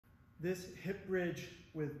This hip bridge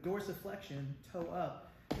with dorsiflexion, toe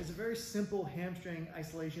up, is a very simple hamstring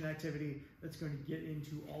isolation activity that's going to get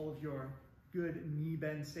into all of your good knee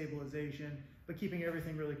bend stabilization, but keeping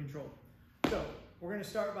everything really controlled. So we're going to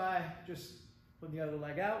start by just putting the other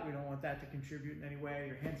leg out. We don't want that to contribute in any way.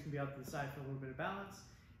 Your hands can be out to the side for a little bit of balance.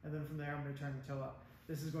 And then from there, I'm going to turn the toe up.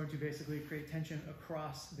 This is going to basically create tension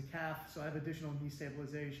across the calf. So I have additional knee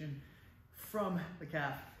stabilization from the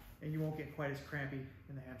calf, and you won't get quite as crampy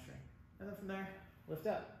in the hamstring. And then from there, lift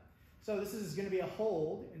up. So this is going to be a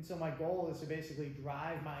hold, and so my goal is to basically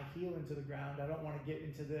drive my heel into the ground. I don't want to get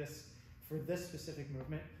into this for this specific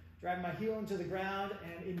movement. Drive my heel into the ground,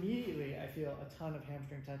 and immediately I feel a ton of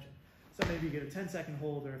hamstring tension. So maybe you get a 10-second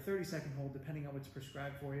hold or a 30-second hold, depending on what's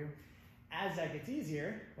prescribed for you. As that gets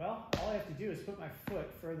easier, well, all I have to do is put my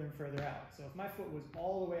foot further and further out. So if my foot was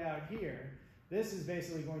all the way out here, this is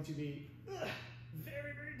basically going to be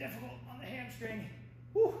very, very difficult on the hamstring.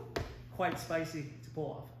 Whew, quite spicy to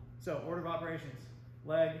pull off. So order of operations: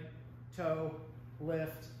 leg, toe,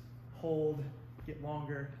 lift, hold, get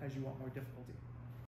longer as you want more difficulty.